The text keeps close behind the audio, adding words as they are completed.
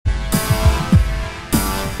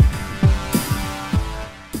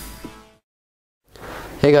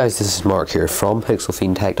Hey guys, this is Mark here from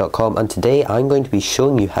pixelfiendtech.com, and today I'm going to be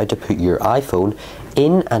showing you how to put your iPhone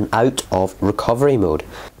in and out of recovery mode.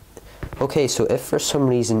 Okay, so if for some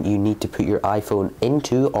reason you need to put your iPhone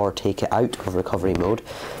into or take it out of recovery mode,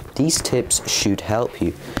 these tips should help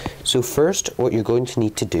you. So first, what you're going to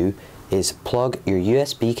need to do is plug your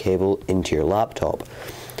USB cable into your laptop.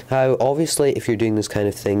 Now, obviously, if you're doing this kind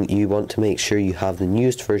of thing, you want to make sure you have the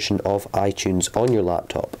newest version of iTunes on your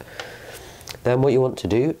laptop. Then what you want to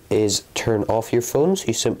do is turn off your phone. So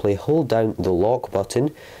you simply hold down the lock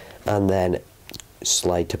button and then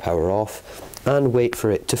slide to power off and wait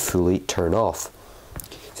for it to fully turn off.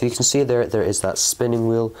 So you can see there is that spinning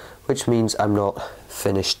wheel, which means I'm not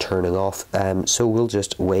finished turning off. So we'll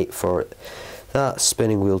just wait for that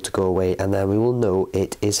spinning wheel to go away, and then we will know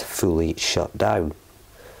it is fully shut down.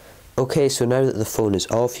 Okay, so now that the phone is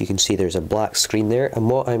off, you can see there's a black screen there,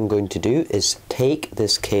 and what I'm going to do is take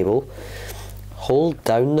this cable, hold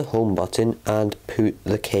down the home button and put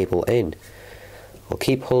the cable in. I'll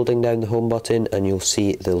keep holding down the home button and you'll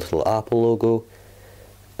see the little Apple logo,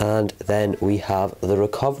 and then we have the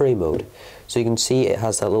recovery mode. So you can see it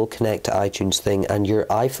has that little connect to iTunes thing, and your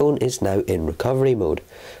iPhone is now in recovery mode.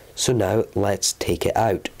 So now let's take it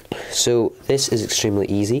out. So this is extremely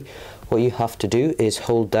easy. What you have to do is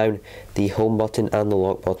hold down the home button and the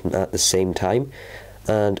lock button at the same time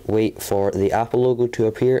and wait for the Apple logo to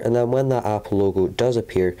appear, and then when that Apple logo does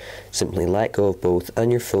appear, simply let go of both and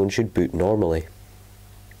your phone should boot normally.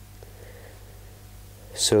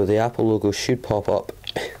 So the Apple logo should pop up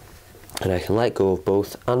and I can let go of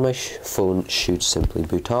both and my phone should simply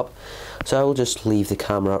boot up. So I will just leave the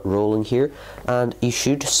camera rolling here and you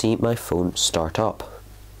should see my phone start up.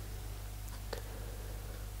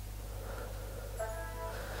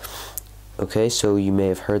 Okay, so you may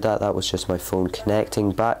have heard that was just my phone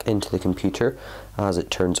connecting back into the computer as it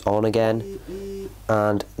turns on again,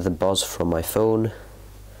 and the buzz from my phone,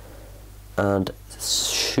 and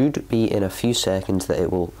should be in a few seconds that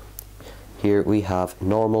it will. Here we have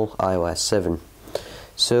normal iOS 7.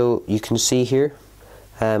 So you can see here,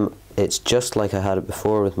 it's just like I had it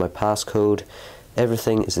before with my passcode.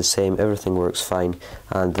 Everything is the same, everything works fine,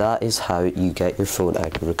 and that is how you get your phone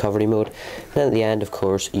out of recovery mode. And then at the end, of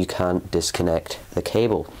course, you can disconnect the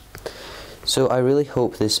cable. So I really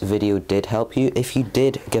hope this video did help you. If you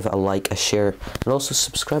did, give it a like, a share, and also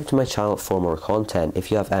subscribe to my channel for more content.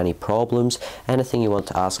 If you have any problems, anything you want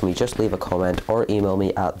to ask me, just leave a comment or email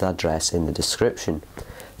me at the address in the description.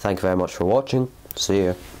 Thank you very much for watching. See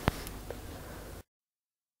ya.